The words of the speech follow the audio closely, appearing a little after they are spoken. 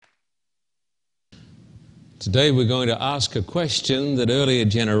Today we're going to ask a question that earlier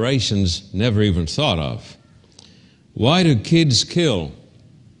generations never even thought of. Why do kids kill?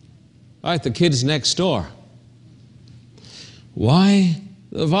 Like the kids next door. Why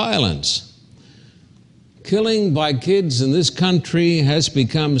the violence? Killing by kids in this country has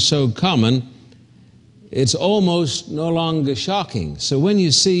become so common, it's almost no longer shocking. So when you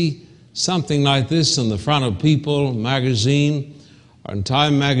see something like this on the front of People magazine or in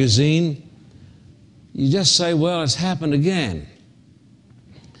Time magazine, you just say, well, it's happened again.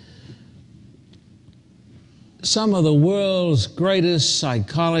 Some of the world's greatest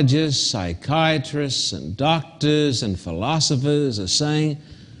psychologists, psychiatrists, and doctors and philosophers are saying,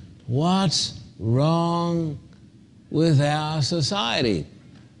 what's wrong with our society?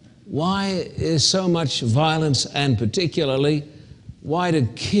 Why is so much violence, and particularly, why do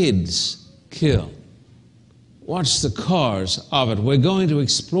kids kill? What's the cause of it? We're going to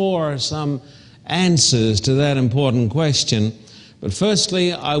explore some answers to that important question. But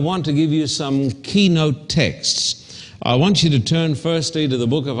firstly, I want to give you some keynote texts. I want you to turn firstly to the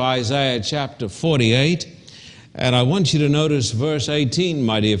book of Isaiah chapter 48, and I want you to notice verse 18,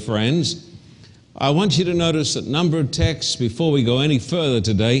 my dear friends. I want you to notice a number of texts before we go any further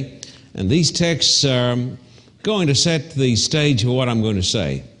today, and these texts are going to set the stage for what I'm going to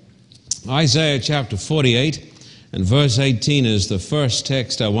say. Isaiah chapter 48 and verse 18 is the first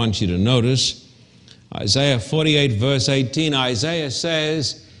text I want you to notice. Isaiah 48, verse 18, Isaiah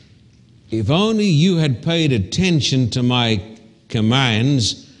says, if only you had paid attention to my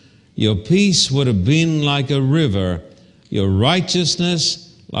commands, your peace would have been like a river, your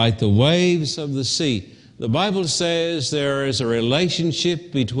righteousness like the waves of the sea. The Bible says there is a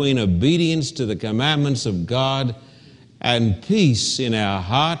relationship between obedience to the commandments of God and peace in our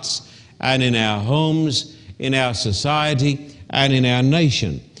hearts and in our homes, in our society, and in our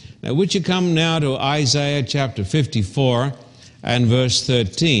nation. Now, would you come now to Isaiah chapter 54 and verse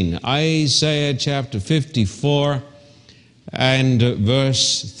 13. Isaiah chapter 54 and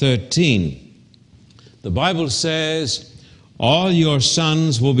verse 13. The Bible says, all your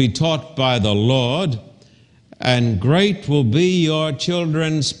sons will be taught by the Lord, and great will be your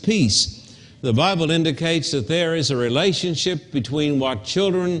children's peace. The Bible indicates that there is a relationship between what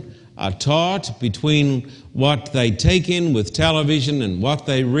children are taught, between what they take in with television and what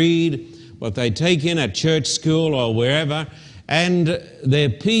they read, what they take in at church, school, or wherever, and their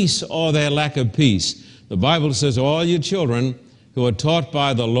peace or their lack of peace. The Bible says all your children who are taught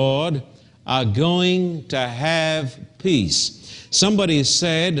by the Lord are going to have peace. Somebody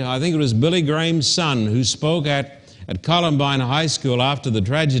said, I think it was Billy Graham's son who spoke at Columbine High School after the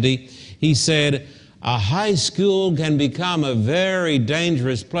tragedy, he said, a high school can become a very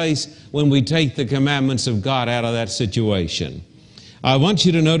dangerous place when we take the commandments of God out of that situation. I want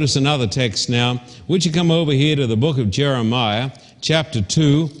you to notice another text now. Would you come over here to the book of Jeremiah, chapter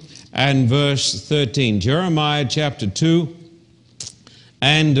 2 and verse 13. Jeremiah chapter 2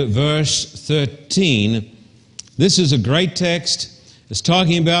 and verse 13. This is a great text. It's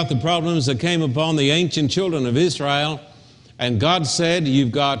talking about the problems that came upon the ancient children of Israel. And God said,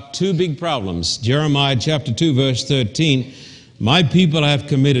 you've got two big problems. Jeremiah chapter 2, verse 13. My people have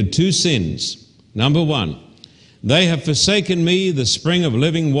committed two sins. Number one, they have forsaken me, the spring of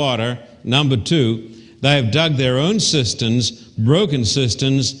living water. Number two, they have dug their own cisterns, broken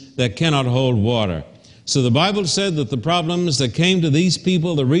cisterns that cannot hold water. So the Bible said that the problems that came to these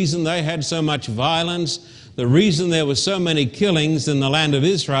people, the reason they had so much violence, the reason there were so many killings in the land of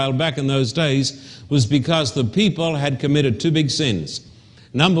Israel back in those days was because the people had committed two big sins.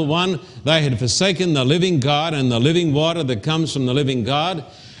 Number one, they had forsaken the living God and the living water that comes from the living God,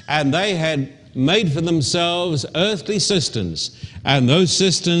 and they had made for themselves earthly cisterns, and those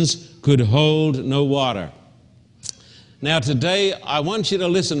cisterns could hold no water. Now today, I want you to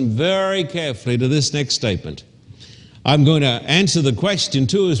listen very carefully to this next statement. I'm going to answer the question,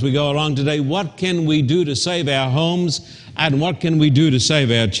 too, as we go along today, what can we do to save our homes, and what can we do to save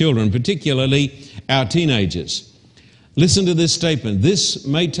our children, particularly our teenagers? Listen to this statement. This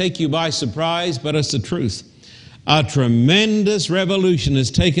may take you by surprise, but it's the truth. A tremendous revolution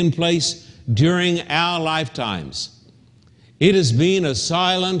has taken place during our lifetimes. It has been a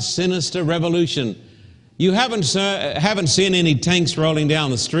silent, sinister revolution. You haven't seen any tanks rolling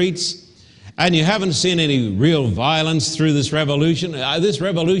down the streets, and you haven't seen any real violence through this revolution. This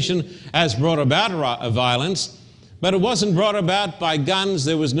revolution has brought about violence, but it wasn't brought about by guns.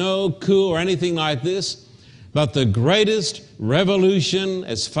 There was no coup or anything like this. But the greatest revolution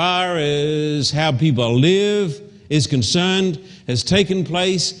as far as how people live is concerned has taken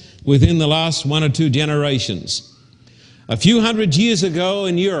place within the last one or two generations. A few hundred years ago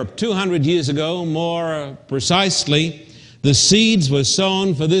in Europe, 200 years ago more precisely, the seeds were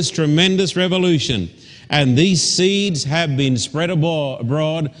sown for this tremendous revolution. And these seeds have been spread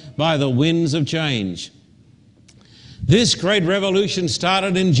abroad by the winds of change. This great revolution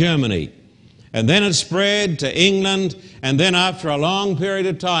started in Germany, and then it spread to England, and then after a long period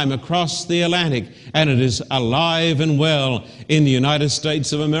of time across the Atlantic, and it is alive and well in the United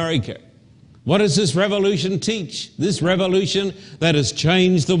States of America. What does this revolution teach? This revolution that has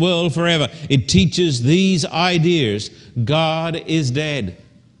changed the world forever. It teaches these ideas. God is dead.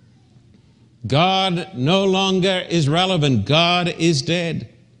 God no longer is relevant. God is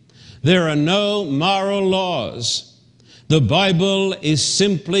dead. There are no moral laws. The Bible is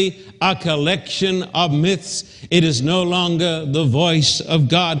simply a collection of myths. It is no longer the voice of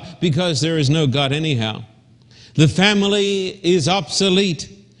God because there is no God anyhow. The family is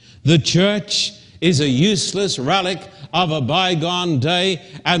obsolete. The church is a useless relic of a bygone day,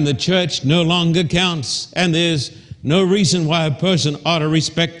 and the church no longer counts. And there's no reason why a person ought to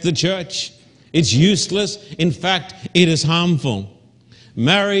respect the church. It's useless. In fact, it is harmful.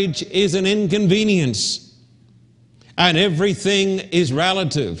 Marriage is an inconvenience, and everything is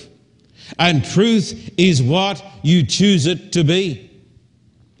relative. And truth is what you choose it to be.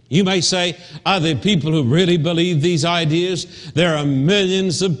 You may say, are there people who really believe these ideas? There are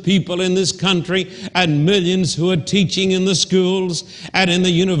millions of people in this country and millions who are teaching in the schools and in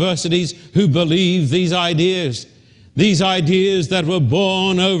the universities who believe these ideas. These ideas that were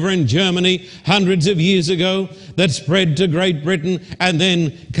born over in Germany hundreds of years ago, that spread to Great Britain and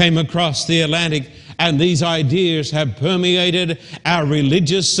then came across the Atlantic. And these ideas have permeated our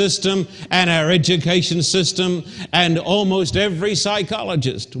religious system and our education system, and almost every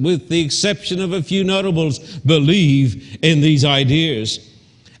psychologist, with the exception of a few notables, believe in these ideas.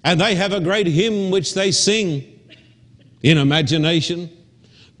 And they have a great hymn which they sing in imagination.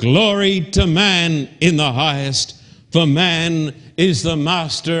 Glory to man in the highest, for man is the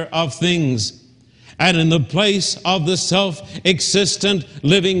master of things. And in the place of the self-existent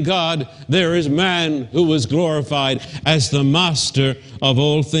living God, there is man who was glorified as the master of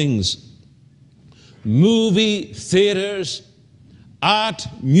all things. Movie theaters, art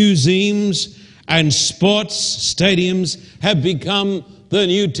museums, and sports stadiums have become the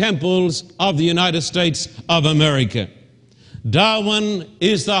new temples of the United States of America. Darwin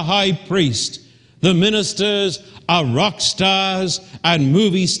is the high priest. The ministers are rock stars and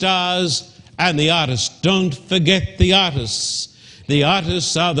movie stars, and the artists. Don't forget the artists. The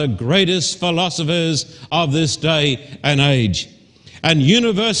artists are the greatest philosophers of this day and age. And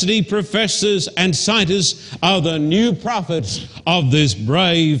university professors and scientists are the new prophets of this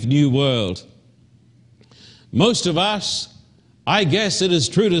brave new world. Most of us, I guess it is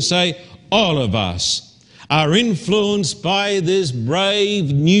true to say, all of us, are influenced by this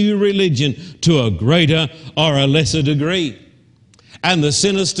brave new religion to a greater or a lesser degree. And the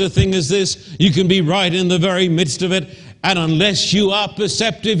sinister thing is this: you can be right in the very midst of it, and unless you are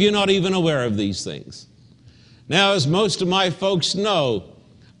perceptive, you're not even aware of these things. Now, as most of my folks know,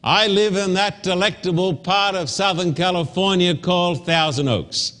 I live in that delectable part of Southern California called Thousand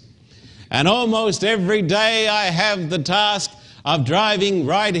Oaks. And almost every day I have the task of driving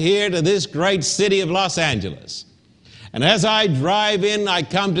right here to this great city of Los Angeles. And as I drive in, I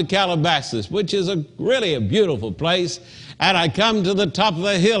come to Calabasas, which is really a beautiful place. And I come to the top of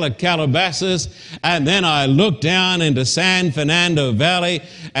the hill at Calabasas, and then I look down into San Fernando Valley,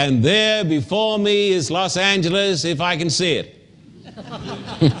 and there before me is Los Angeles, if I can see it.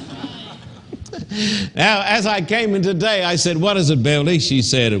 Now, as I came in today, I said, "What is it, Beverly?" She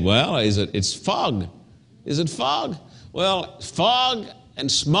said, "Well, it's fog." Is it fog? Well, fog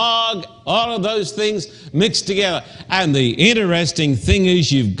and smog, all of those things mixed together. And the interesting thing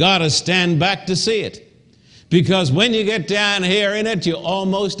is, you've got to stand back to see it. Because when you get down here in it, you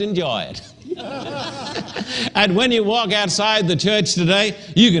almost enjoy it. And when you walk outside the church today,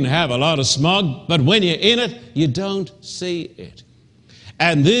 you can have a lot of smog, but when you're in it, you don't see it.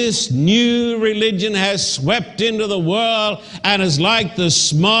 And this new religion has swept into the world and is like the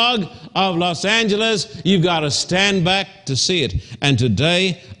smog of Los Angeles. You've got to stand back to see it. And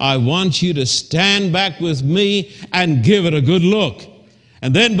today, I want you to stand back with me and give it a good look.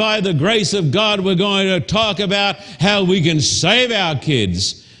 And then by the grace of God, we're going to talk about how we can save our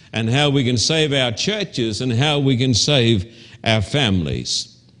kids and how we can save our churches and how we can save our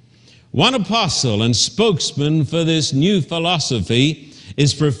families. One apostle and spokesman for this new philosophy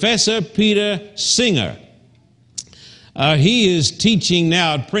is Professor Peter Singer. He is teaching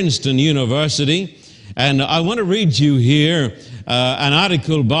now at Princeton University, and I want to read you here an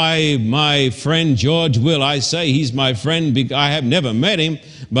article by my friend George Will. I say he's my friend because I have never met him,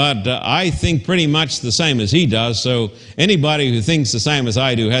 but I think pretty much the same as he does, so anybody who thinks the same as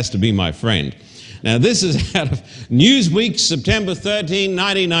I do has to be my friend. Now, this is out of Newsweek, September 13,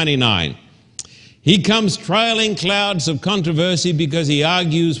 1999. He comes trailing clouds of controversy because he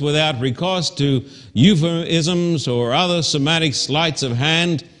argues without recourse to euphemisms or other semantic sleights of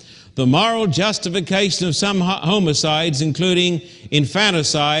hand the moral justification of some homicides, including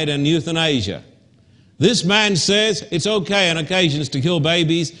infanticide and euthanasia. This man says it's okay on occasions to kill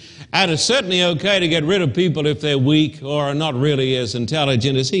babies, and it's certainly okay to get rid of people if they're weak or are not really as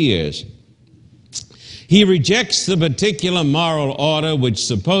intelligent as he is. He rejects the particular moral order which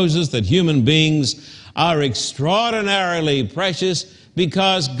supposes that human beings are extraordinarily precious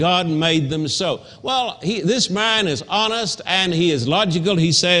because God made them so. Well, this man is honest and he is logical.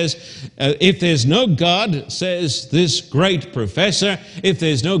 He says, if there's no God, says this great professor, if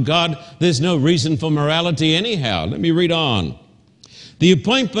there's no God, there's no reason for morality anyhow. Let me read on. The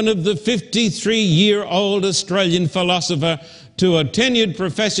appointment of the 53-year-old Australian philosopher to a tenured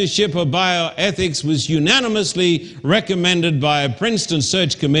professorship of bioethics was unanimously recommended by a Princeton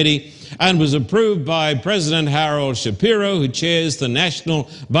search committee and was approved by President Harold Shapiro, who chairs the National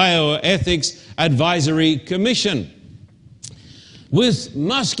Bioethics Advisory Commission. With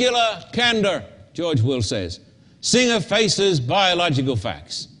muscular candor, George Will says, Singer faces biological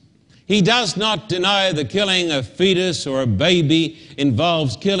facts. He does not deny the killing a fetus or a baby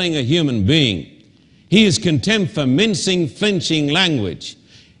involves killing a human being. He is contempt for mincing, flinching language.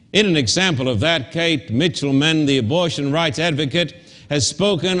 In an example of that, Kate Mitchellman, the abortion rights advocate, has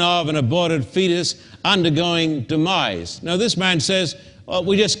spoken of an aborted fetus undergoing demise. Now, this man says, well,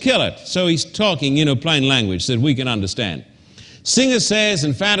 we just kill it. So he's talking, plain language that we can understand. Singer says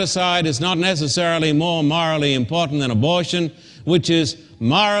infanticide is not necessarily more morally important than abortion, which is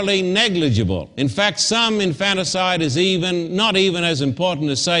morally negligible. In fact, some infanticide is not even as important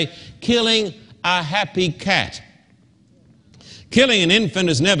as, say, killing a happy cat. Killing an infant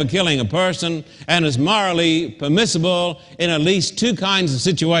is never killing a person and is morally permissible in at least two kinds of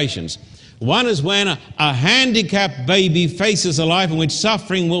situations. One is when a handicapped baby faces a life in which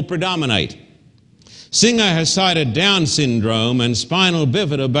suffering will predominate. Singer has cited Down syndrome and spinal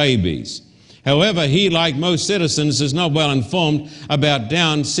bifida babies. However, he, like most citizens, is not well informed about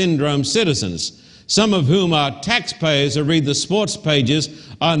Down syndrome citizens, some of whom are taxpayers who read the sports pages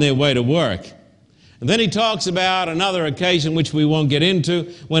on their way to work. And then he talks about another occasion, which we won't get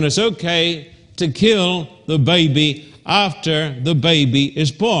into, when it's okay to kill the baby after the baby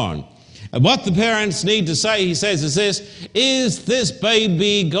is born. And what the parents need to say, he says, is this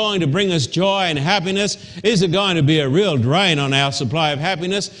baby going to bring us joy and happiness? Is it going to be a real drain on our supply of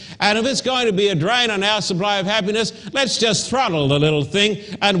happiness? And if it's going to be a drain on our supply of happiness, let's just throttle the little thing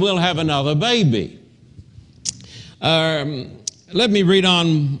and we'll have another baby. Let me read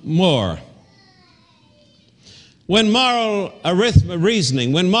on more. When moral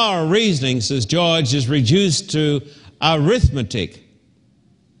reasoning, says George, is reduced to arithmetic,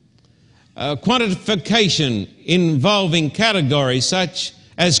 quantification involving categories such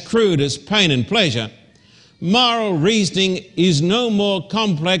as crude as pain and pleasure, moral reasoning is no more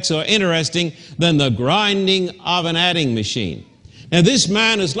complex or interesting than the grinding of an adding machine. Now, this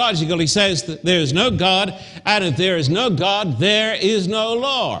man is logical. He says that there is no God, and if there is no God, there is no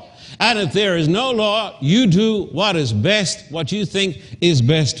law. And if there is no law, you do what is best, what you think is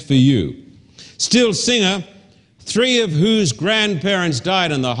best for you. Still, Singer, three of whose grandparents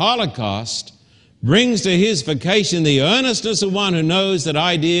died in the Holocaust, brings to his vocation the earnestness of one who knows that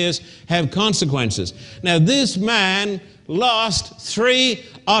ideas have consequences. Now, this man lost three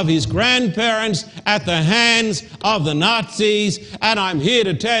of his grandparents at the hands of the Nazis, and I'm here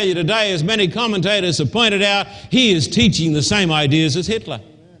to tell you today, as many commentators have pointed out, he is teaching the same ideas as Hitler.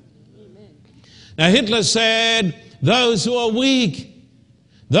 Now, Hitler said, those who are weak,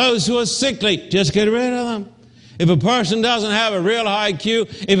 those who are sickly, just get rid of them. If a person doesn't have a real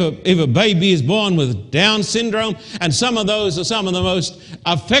IQ, if a baby is born with Down syndrome, and some of those are some of the most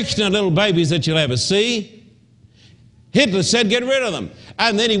affectionate little babies that you'll ever see, Hitler said, get rid of them.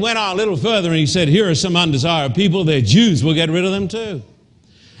 And then he went on a little further and he said, here are some undesirable people, they're Jews, we'll get rid of them too.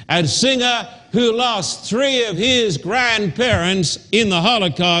 And Singer, who lost three of his grandparents in the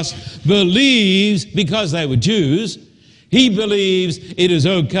Holocaust, believes, because they were Jews, he believes it is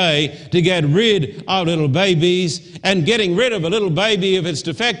okay to get rid of little babies, and getting rid of a little baby if it's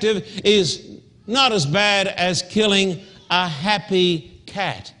defective is not as bad as killing a happy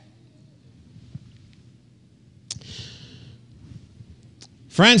cat.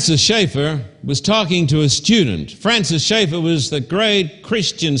 Francis Schaeffer was talking to a student. Francis Schaeffer was the great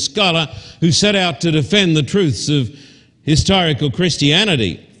Christian scholar who set out to defend the truths of historical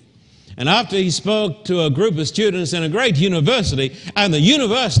Christianity. And after he spoke to a group of students in a great university, and the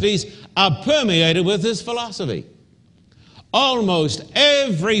universities are permeated with this philosophy. Almost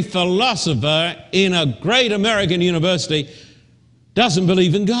every philosopher in a great American university doesn't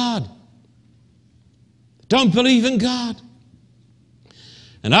believe in God. Don't believe in God.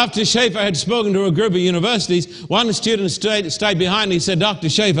 And after Schaeffer had spoken to a group of universities, one student stayed behind and he said, "Dr.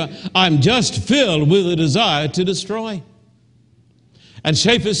 Schaeffer, I'm just filled with a desire to destroy." And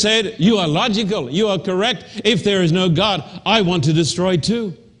Schaeffer said, "You are logical. You are correct. If there is no God, I want to destroy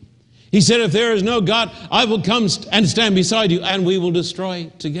too." He said, "If there is no God, I will come and stand beside you and we will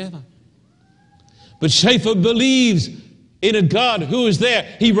destroy together." But Schaeffer believes in a God who is there.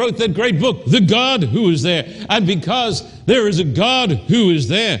 He wrote that great book, The God Who Is There. And because there is a God who is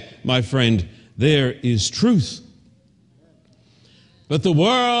there, my friend, there is truth. But the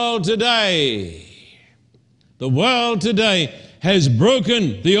world today has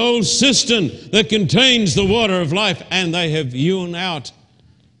broken the old cistern that contains the water of life, and they have hewn out,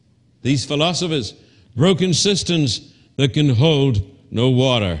 these philosophers, broken cisterns that can hold no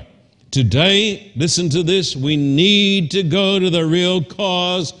water. Today, listen to this, we need to go to the real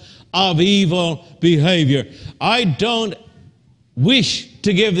cause of evil behavior. I don't wish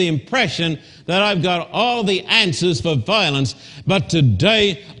to give the impression that I've got all the answers for violence, but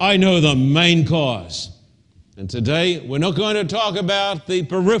today I know the main cause. And today we're not going to talk about the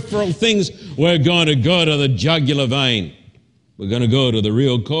peripheral things, we're going to go to the jugular vein. We're going to go to the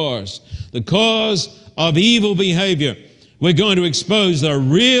real cause. The cause of evil behavior. We're going to expose the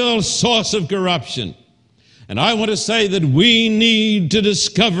real source of corruption. And I want to say that we need to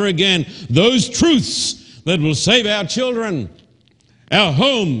discover again those truths that will save our children, our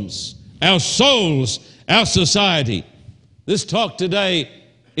homes, our souls, our society. This talk today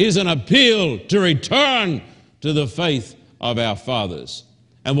is an appeal to return to the faith of our fathers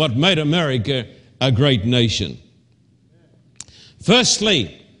and what made America a great nation.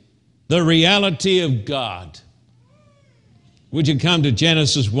 Firstly, the reality of God. Would you come to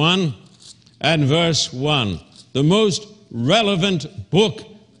Genesis 1 and verse 1, the most relevant book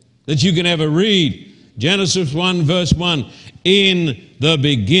that you can ever read. Genesis 1 verse 1, in the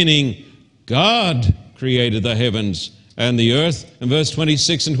beginning God created the heavens and the earth. And verse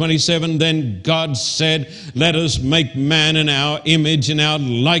 26 and 27, then God said, let us make man in our image and our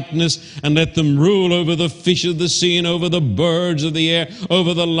likeness, and let them rule over the fish of the sea and over the birds of the air,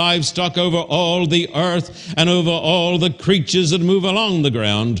 over the livestock, over all the earth, and over all the creatures that move along the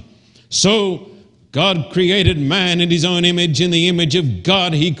ground. So God created man in his own image. In the image of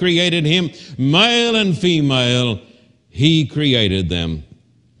God he created him. Male and female he created them.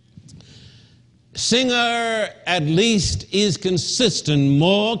 Singer at least is consistent,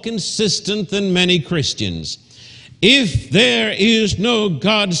 more consistent than many Christians. If there is no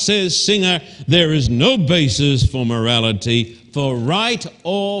God, says Singer, there is no basis for morality, for right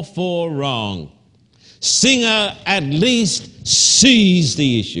or for wrong. Singer at least sees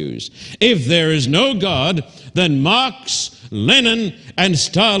the issues. If there is no God, then Marx, Lenin, and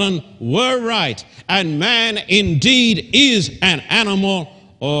Stalin were right, and man indeed is an animal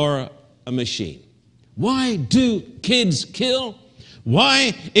or a machine. Why do kids kill?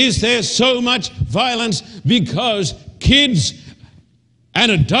 Why is there so much violence? Because kids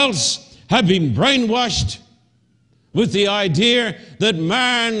and adults have been brainwashed with the idea that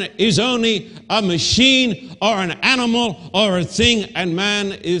man is only a machine or an animal or a thing, and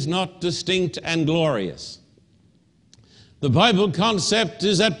man is not distinct and glorious. The Bible concept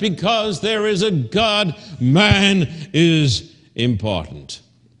is that because there is a God, man is important.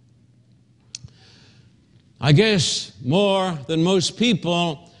 I guess more than most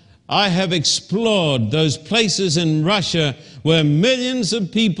people, I have explored those places in Russia where millions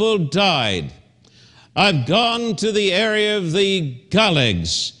of people died. I've gone to the area of the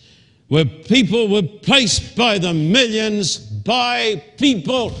gulags, where people were placed by the millions by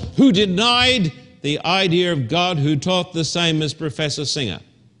people who denied the idea of God, who taught the same as Professor Singer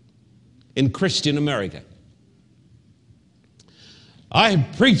in Christian America. I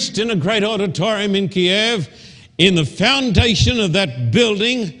preached in a great auditorium in Kiev. In the foundation of that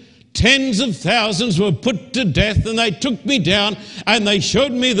building, tens of thousands were put to death, and they took me down and they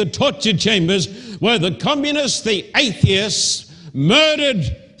showed me the torture chambers where the communists, the atheists, murdered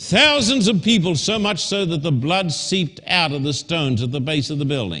thousands of people, so much so that the blood seeped out of the stones at the base of the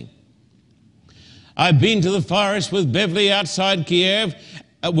building. I've been to the forest with Beverly outside Kiev,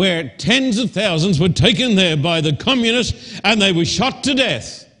 where tens of thousands were taken there by the communists and they were shot to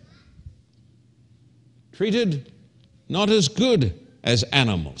death. Treated not as good as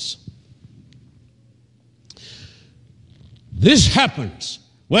animals. This happens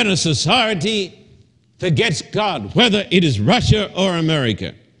when a society forgets God, whether it is Russia or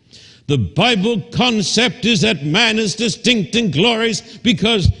America. The Bible concept is that man is distinct and glorious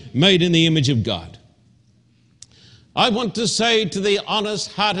because made in the image of God. I want to say to the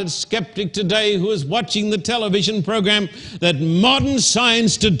honest-hearted skeptic today who is watching the television program that modern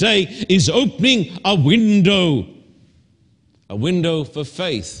science today is opening a window for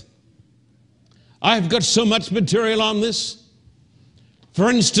faith. I've got so much material on this. For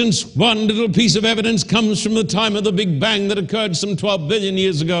instance, one little piece of evidence comes from the time of the Big Bang that occurred some 12 billion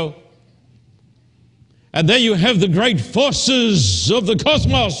years ago. And there you have the great forces of the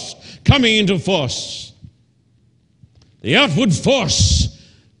cosmos coming into force. The outward force,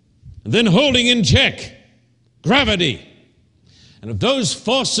 then holding in check gravity. And if those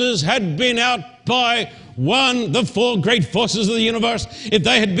forces had been out by the four great forces of the universe, if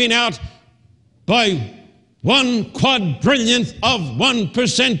they had been out by 1/quadrillionth of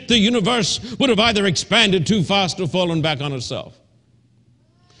 1%, the universe would have either expanded too fast or fallen back on itself.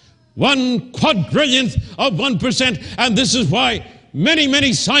 1/quadrillionth of 1%, and this is why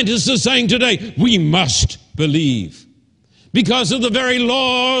many scientists are saying today, we must believe. Because of the very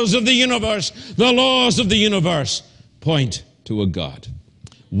laws of the universe, the laws of the universe point to a God.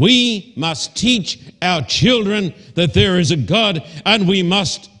 We must teach our children that there is a God, and we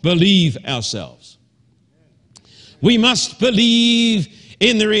must believe ourselves. We must believe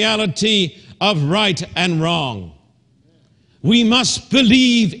in the reality of right and wrong. We must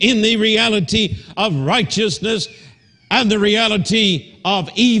believe in the reality of righteousness and the reality of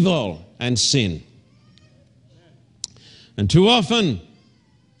evil and sin. And too often,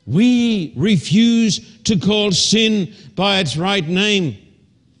 we refuse to call sin by its right name.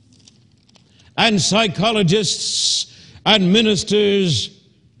 And psychologists and ministers,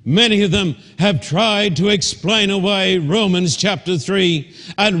 many of them, have tried to explain away Romans chapter 3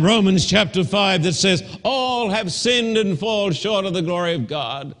 and Romans chapter 5 that says, all have sinned and fall short of the glory of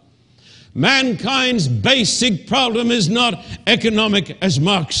God. Mankind's basic problem is not economic, as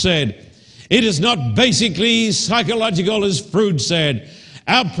Marx said. It is not basically psychological, as Freud said.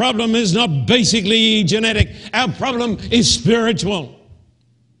 Our problem is not basically genetic. Our problem is spiritual.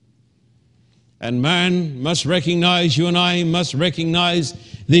 And man must recognize, you and I must recognize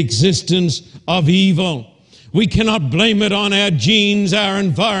the existence of evil. We cannot blame it on our genes, our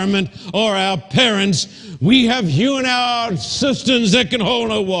environment, or our parents. We have hewn out cisterns that can hold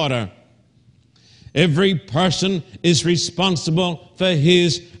no water. Every person is responsible for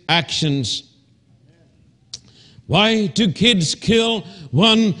his actions. Why do kids kill?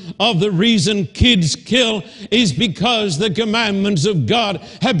 One of the reasons kids kill is because the commandments of God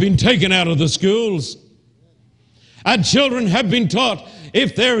have been taken out of the schools. And children have been taught,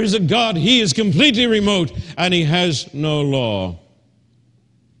 if there is a God, he is completely remote and he has no law.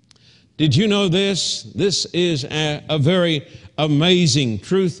 Did you know this? This is a very amazing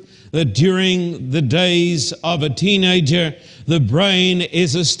truth, that during the days of a teenager, the brain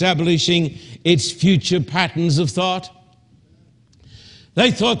is establishing its future patterns of thought.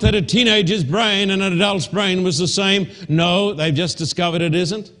 They thought that a teenager's brain and an adult's brain was the same. No, they've just discovered it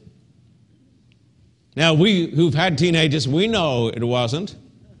isn't. Now, we who've had teenagers, we know it wasn't.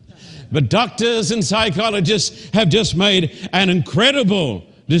 But doctors and psychologists have just made an incredible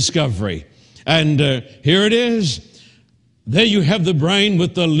discovery. And here it is. There you have the brain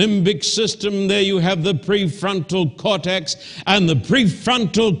with the limbic system. There you have the prefrontal cortex. And the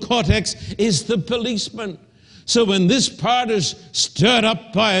prefrontal cortex is the policeman. So when this part is stirred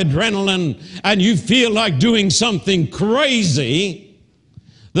up by adrenaline and you feel like doing something crazy,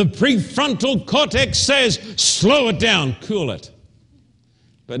 the prefrontal cortex says, slow it down, cool it.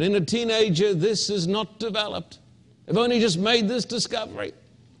 But in a teenager, this is not developed. They've only just made this discovery.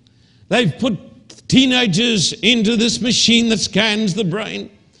 They've put teenagers into this machine that scans the brain,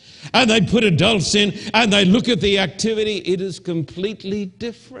 and they put adults in, and they look at the activity. It is completely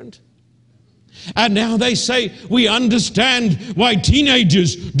different. And now they say, we understand why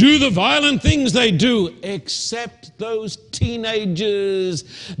teenagers do the violent things they do, except those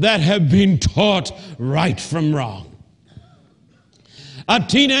teenagers that have been taught right from wrong. A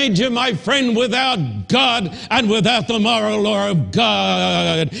teenager, my friend, without God and without the moral law of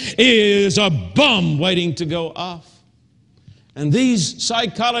God is a bomb waiting to go off. And these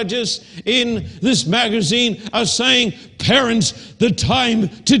psychologists in this magazine are saying, parents, the time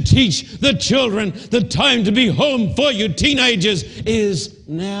to teach the children, the time to be home for you teenagers is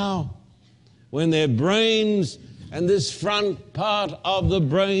now, when their brains and this front part of the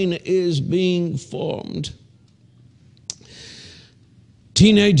brain is being formed.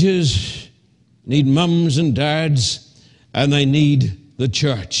 Teenagers need mums and dads, and they need the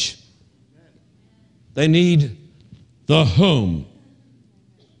church. They need the home.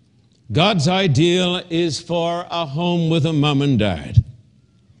 God's ideal is for a home with a mum and dad.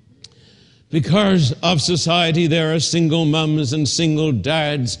 Because of society, there are single mums and single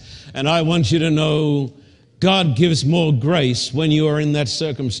dads, and I want you to know God gives more grace when you are in that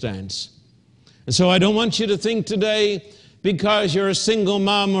circumstance. And so I don't want you to think today, because you're a single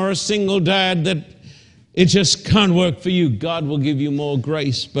mom or a single dad, that it just can't work for you. God will give you more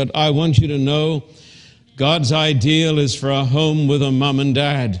grace. But I want you to know God's ideal is for a home with a mom and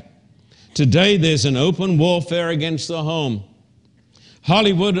dad. Today there's an open warfare against the home.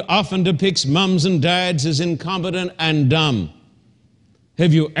 Hollywood often depicts mums and dads as incompetent and dumb.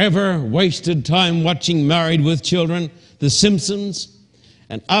 Have you ever wasted time watching Married with Children, The Simpsons,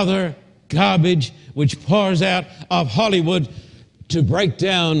 and other garbage which pours out of Hollywood to break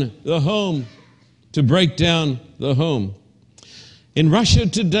down the home? To break down the home. In Russia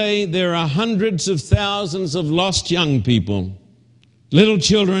today, there are hundreds of thousands of lost young people, little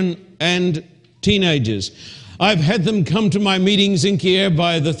children and teenagers. I've had them come to my meetings in Kiev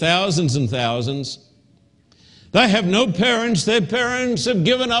by the thousands and thousands. They have no parents. Their parents have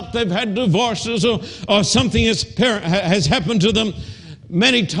given up. They've had divorces or something has happened to them.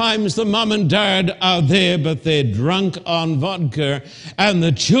 Many times the mom and dad are there, but they're drunk on vodka, and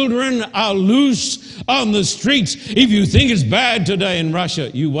the children are loose on the streets. If you think it's bad today in Russia,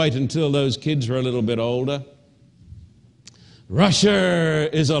 you wait until those kids are a little bit older. Russia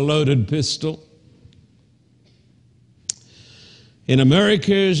is a loaded pistol. In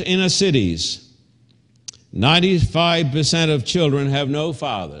America's inner cities, 95% of children have no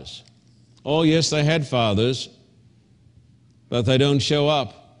fathers. Oh, yes, they had fathers, but they don't show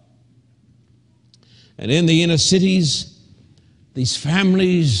up. And in the inner cities, these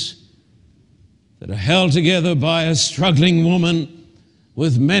families that are held together by a struggling woman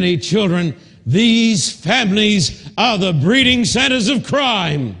with many children, these families are the breeding centers of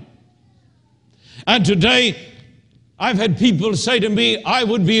crime. And today, I've had people say to me, I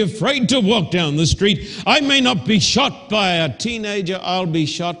would be afraid to walk down the street. I may not be shot by a teenager, I'll be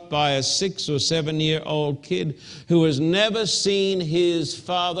shot by a 6 or 7-year-old kid who has never seen his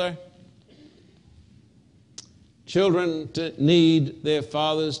father. Children need their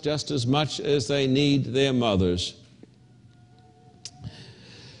fathers just as much as they need their mothers.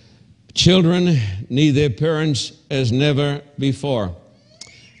 Children need their parents as never before.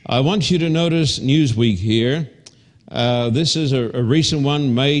 I want you to notice Newsweek here. This is a recent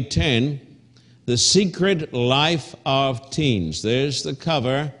one, May 10, The Secret Life of Teens. There's the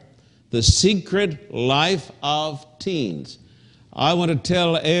cover, The Secret Life of Teens. I want to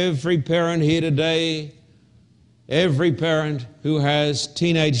tell every parent here today, every parent who has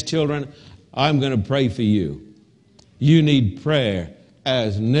teenage children, I'm going to pray for you. You need prayer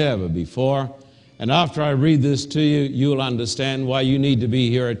as never before. And after I read this to you, you'll understand why you need to be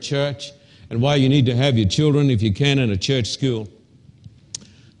here at church, and why you need to have your children, if you can, in a church school.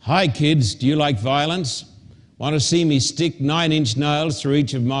 Hi, kids. Do you like violence? Want to see me stick 9-inch nails through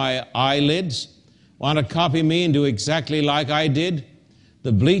each of my eyelids? Want to copy me and do exactly like I did?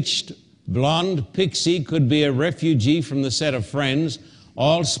 The bleached blonde pixie could be a refugee from the set of Friends,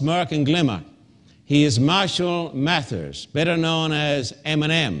 all smirk and glimmer. He is Marshall Mathers, better known as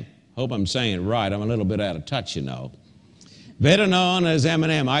Eminem. Hope I'm saying it right. I'm a little bit out of touch, you know. Better known as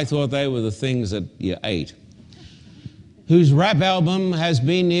Eminem. I thought they were the things that you ate. Whose rap album has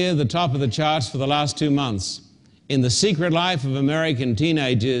been near the top of the charts for the last 2 months. In The Secret Life of American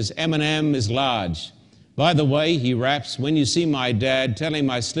Teenagers, Eminem is large. By the way, he raps, when you see my dad, tell him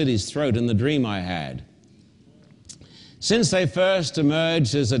I slit his throat in the dream I had. Since they first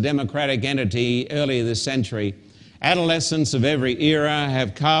emerged as a democratic entity earlier this century, adolescents of every era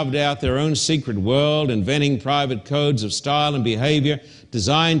have carved out their own secret world, inventing private codes of style and behavior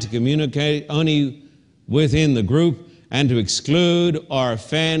designed to communicate only within the group and to exclude or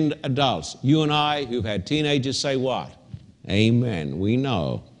offend adults. You and I, who've had teenagers, say what? Amen. We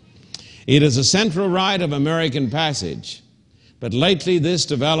know. It is a central rite of American passage. But lately, this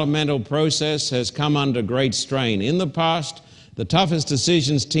developmental process has come under great strain. In the past, the toughest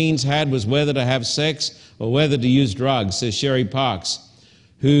decisions teens had was whether to have sex or whether to use drugs, says Sherry Parks,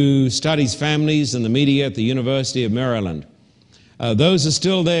 who studies families and the media at the University of Maryland. Those are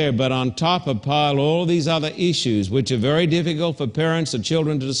still there, but on top are piled all these other issues which are very difficult for parents or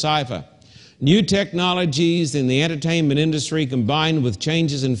children to decipher. New technologies in the entertainment industry combined with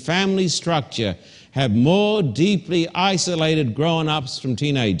changes in family structure have more deeply isolated grown-ups from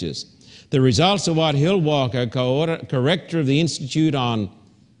teenagers. The results of what Hill Walker, co-director of the Institute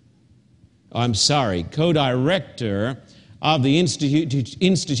of the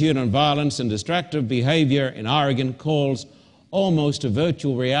Institute on Violence and Destructive Behavior in Oregon, calls almost a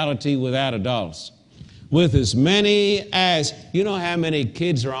virtual reality without adults. With as many as, you know how many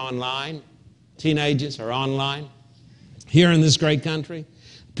kids are online? Teenagers are online here in this great country.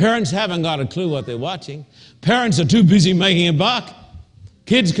 Parents haven't got a clue what they're watching. Parents are too busy making a buck.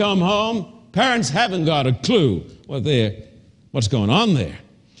 Kids come home. Parents haven't got a clue what's going on there.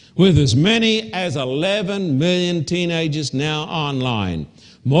 With as many as 11 million teenagers now online,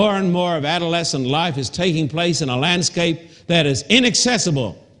 more and more of adolescent life is taking place in a landscape that is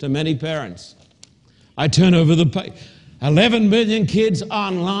inaccessible to many parents. I turn over the page. 11 million kids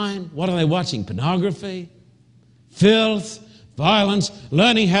online. What are they watching? Pornography, filth, violence,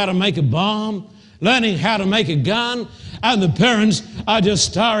 learning how to make a bomb, learning how to make a gun, and the parents are just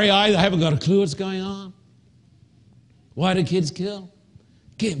starry-eyed. They haven't got a clue what's going on. Why do kids kill?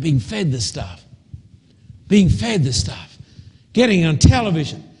 Being fed this stuff. Being fed this stuff. Getting it on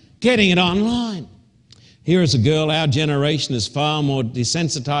television. Getting it online. Here is a girl. Our generation is far more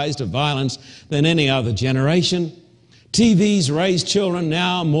desensitized to violence than any other generation. TVs raise children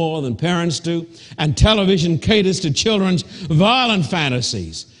now more than parents do, and television caters to children's violent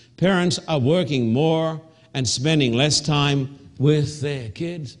fantasies. Parents are working more and spending less time with their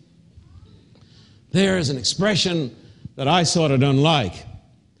kids. There is an expression that I sort of don't like.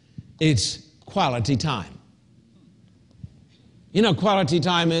 It's quality time. You know what quality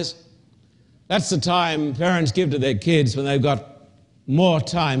time is? That's the time parents give to their kids when they've got more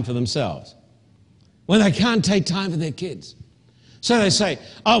time for themselves, when they can't take time for their kids. So they say,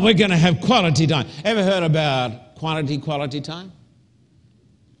 oh, we're going to have quality time. Ever heard about quality time?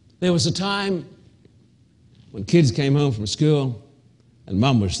 There was a time when kids came home from school and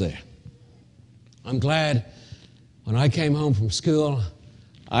Mum was there. I'm glad when I came home from school,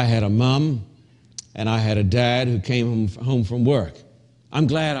 I had a mum and I had a dad who came home from work. I'm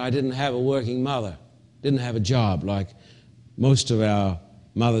glad I didn't have a working mother, didn't have a job like most of our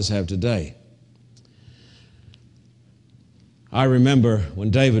mothers have today. I remember when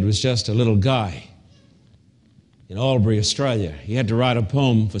David was just a little guy in Albury, Australia. He had to write a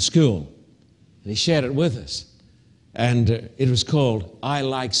poem for school, and he shared it with us. And it was called, I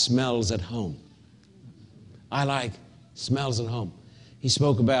Like Smells at Home. I like smells at home. He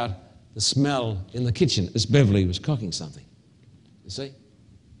spoke about the smell in the kitchen as Beverly was cooking something. You see?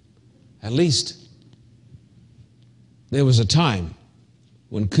 At least there was a time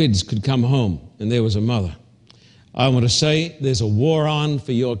when kids could come home and there was a mother. I want to say there's a war on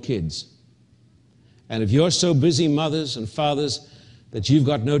for your kids. And if you're so busy, mothers and fathers, that you've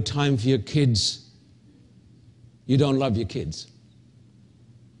got no time for your kids, you don't love your kids.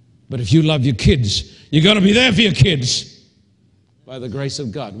 But if you love your kids, you're going to be there for your kids by the grace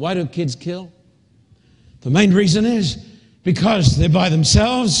of God. Why do kids kill? The main reason is because they're by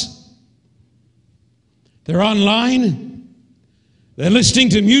themselves. They're online. They're listening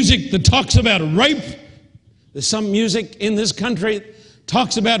to music that talks about rape. There's some music in this country that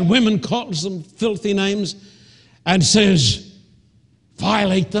talks about women, calls them filthy names, and says,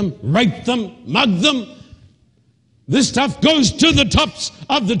 violate them, rape them, mug them. This stuff goes to the tops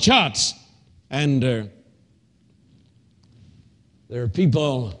of the charts. And there are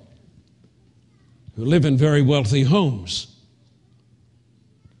people who live in very wealthy homes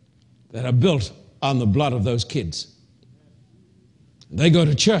that are built on the blood of those kids. They go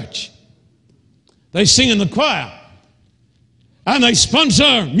to church. They sing in the choir. And they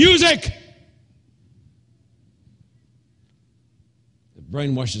sponsor music that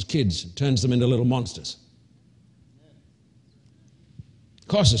brainwashes kids and turns them into little monsters. Of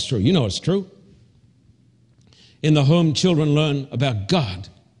course it's true. You know it's true. In the home, children learn about God.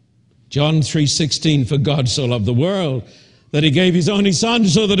 John 3:16, for God so loved the world that he gave his only Son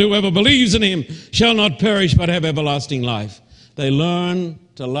so that whoever believes in him shall not perish but have everlasting life. They learn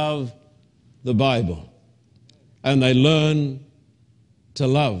to love the Bible. And they learn to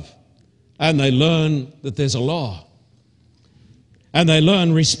love. And they learn that there's a law. And they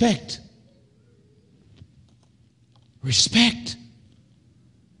learn respect. Respect.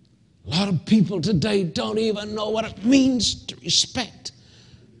 A lot of people today don't even know what it means to respect.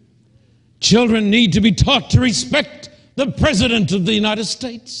 Children need to be taught to respect the President of the United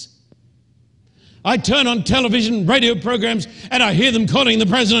States. I turn on television, radio programs, and I hear them calling the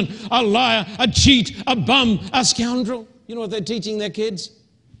president a liar, a cheat, a bum, a scoundrel. You know what they're teaching their kids?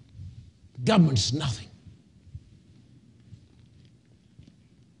 Government's nothing.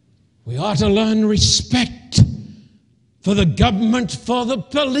 We ought to learn respect for the government, for the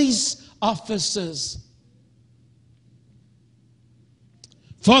police officers,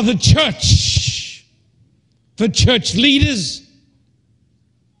 for the church, for church leaders.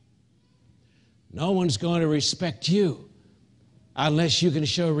 No one's going to respect you unless you can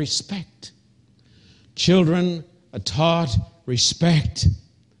show respect. Children are taught respect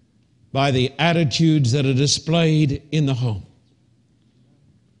by the attitudes that are displayed in the home.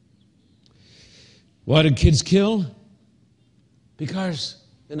 Why do kids kill? Because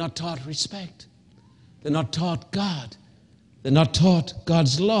they're not taught respect. They're not taught God. They're not taught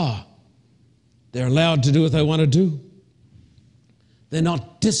God's law. They're allowed to do what they want to do. They're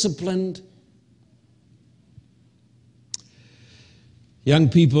not disciplined. Young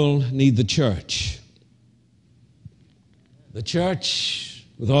people need the church. The church,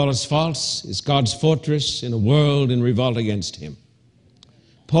 with all its faults, is God's fortress in a world in revolt against him.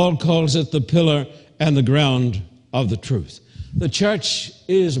 Paul calls it the pillar and the ground of the truth. The church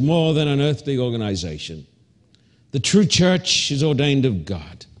is more than an earthly organization. The true church is ordained of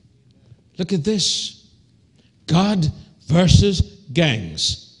God. Look at this. God versus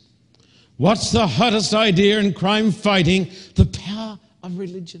gangs. What's the hottest idea in crime fighting? The power of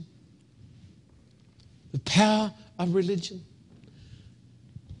religion. The power of religion.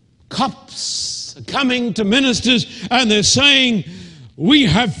 Cops are coming to ministers and they're saying, we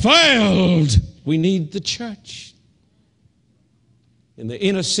have failed. We need the church. In the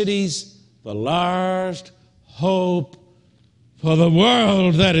inner cities, the last hope for the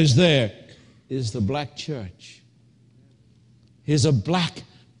world that is there is the black church. He's a black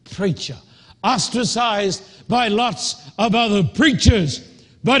preacher, ostracized by lots of other preachers,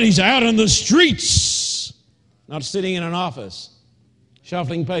 but he's out in the streets, not sitting in an office,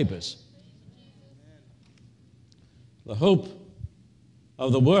 shuffling papers. The hope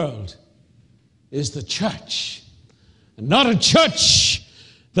of the world is the church, and not a church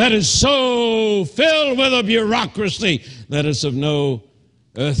that is so filled with a bureaucracy that is of no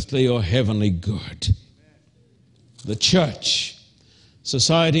earthly or heavenly good. The church.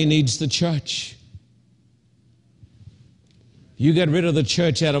 Society needs the church. You get rid of the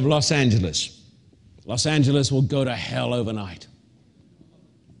church out of Los Angeles, Los Angeles will go to hell overnight.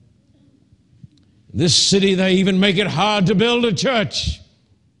 This city, they even make it hard to build a church.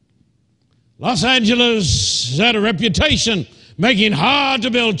 Los Angeles has had a reputation making it hard to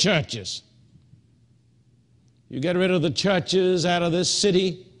build churches. You get rid of the churches out of this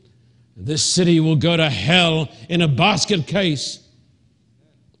city will go to hell in a basket case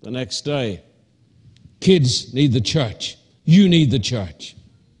the next day. Kids need the church. You need the church.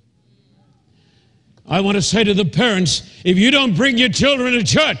 I want to say to the parents, if you don't bring your children to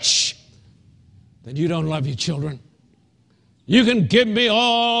church, then you don't love your children. You can give me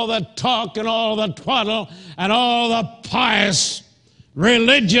all the talk and all the twaddle and all the pious,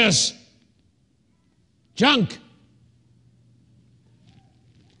 religious junk.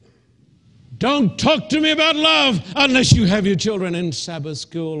 Don't talk to me about love unless you have your children in Sabbath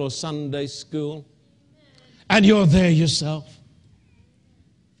school or Sunday school and you're there yourself.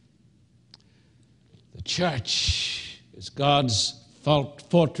 The church is God's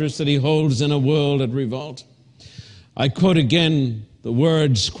fortress that he holds in a world at revolt. I quote again the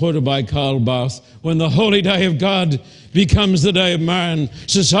words quoted by Karl Barth: when the holy day of God becomes the day of man,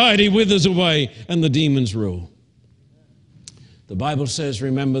 society withers away and the demons rule. The Bible says,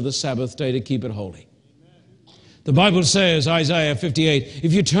 remember the Sabbath day to keep it holy. The Bible says, Isaiah 58,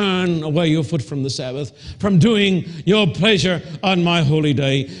 if you turn away your foot from the Sabbath, from doing your pleasure on my holy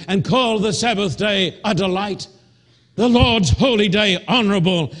day, and call the Sabbath day a delight, the Lord's holy day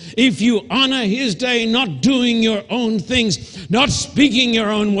honorable, if you honor his day, not doing your own things, not speaking your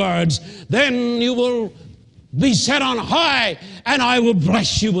own words, then you will be set on high, and I will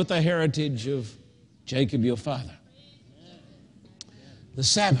bless you with the heritage of Jacob your father. The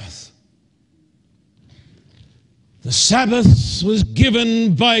Sabbath. The Sabbath was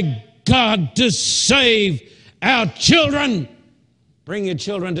given by God to save our children. Bring your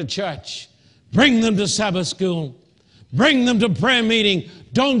children to church. Bring them to Sabbath school. Bring them to prayer meeting.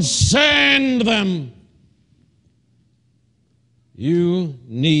 Don't send them. You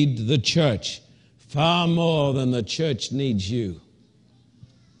need the church far more than the church needs you.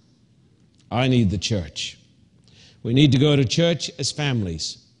 I need the church. We need to go to church as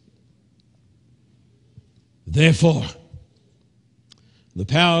families. Therefore, The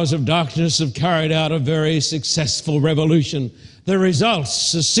powers of darkness have carried out a very successful revolution. The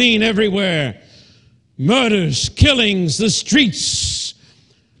results are seen everywhere. Murders, killings, the streets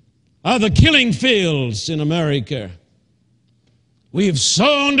are the killing fields in America. We have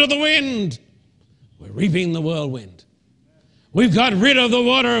sown to the wind. We're reaping the whirlwind. We've got rid of the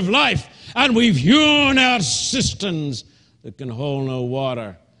water of life, and we've hewn out cisterns that can hold no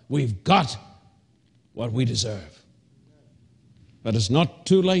water. We've got what we deserve. But it's not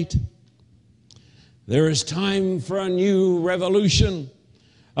too late. There is time for a new revolution,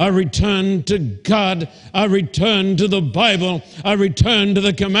 a return to God, a return to the Bible, a return to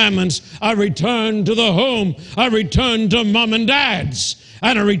the commandments, a return to the home, a return to mom and dads,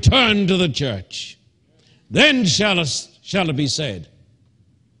 and a return to the church. Then shall it be said,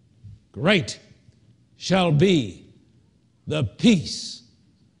 great shall be the peace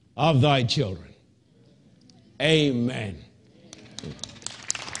of thy children. Amen.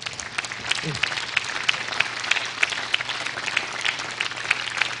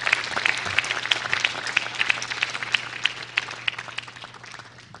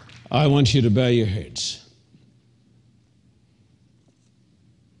 I want you to bow your heads.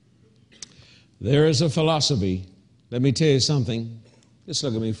 There is a philosophy. Let me tell you something. Just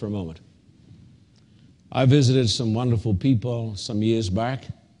look at me for a moment. I visited some wonderful people some years back.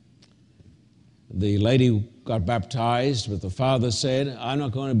 The lady got baptized, but the father said, I'm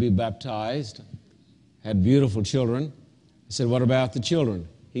not going to be baptized. Had beautiful children. I said, what about the children?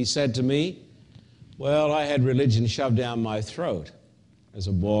 He said to me, well, I had religion shoved down my throat as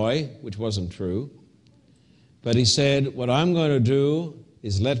a boy, which wasn't true. But he said, what I'm going to do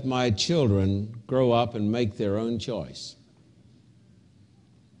is let my children grow up and make their own choice.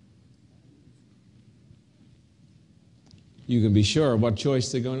 You can be sure of what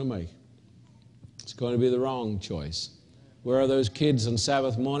choice they're going to make. It's going to be the wrong choice. Where are those kids on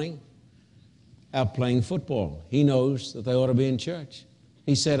Sabbath morning? Out playing football. He knows that they ought to be in church.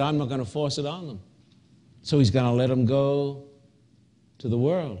 He said, I'm not going to force it on them. So he's going to let them go to the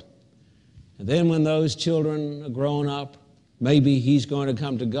world. And then when those children are grown up, maybe he's going to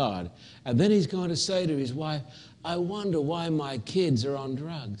come to God. And then he's going to say to his wife, I wonder why my kids are on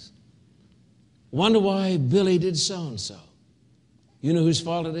drugs. Wonder why Billy did so-and-so. You know whose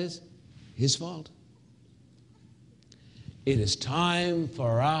fault it is? His fault. It is time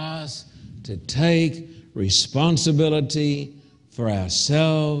for us to take responsibility for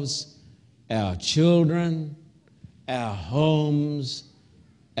ourselves, our children, our homes,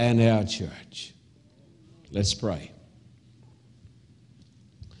 and our church. Let's pray.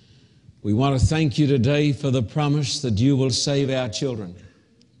 We want to thank you today for the promise that you will save our children.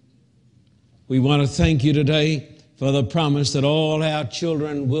 We want to thank you today for the promise that all our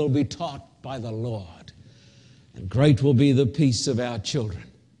children will be taught by the Lord, and great will be the peace of our children.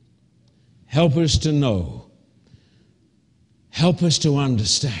 Help us to know, help us to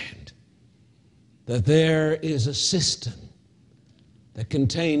understand that there is a cistern that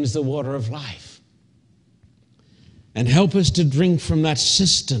contains the water of life. And help us to drink from that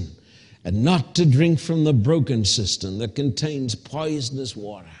cistern and not to drink from the broken cistern that contains poisonous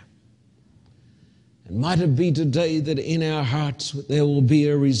water. And might it be today that in our hearts there will be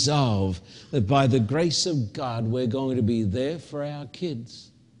a resolve that by the grace of God we're going to be there for our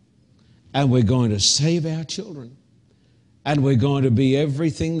kids, and we're going to save our children, and we're going to be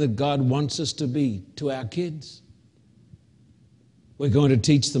everything that God wants us to be to our kids. We're going to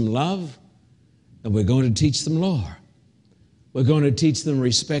teach them love, and we're going to teach them law. We're going to teach them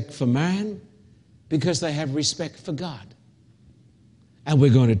respect for man because they have respect for God. And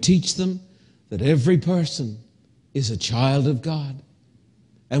we're going to teach them that every person is a child of God,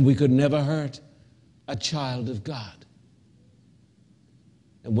 and we could never hurt a child of God.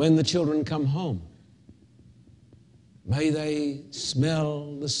 And when the children come home, may they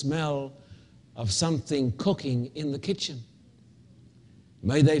smell the smell of something cooking in the kitchen.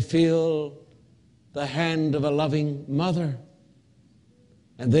 May they feel the hand of a loving mother.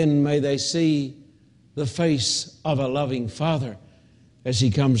 And then may they see the face of a loving father as he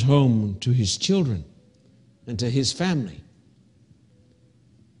comes home to his children and to his family.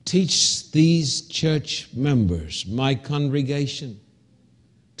 Teach these church members, my congregation,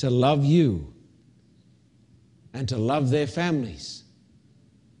 to love you and to love their families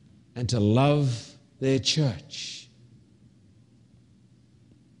and to love their church.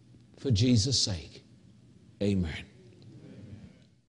 For Jesus' sake, amen.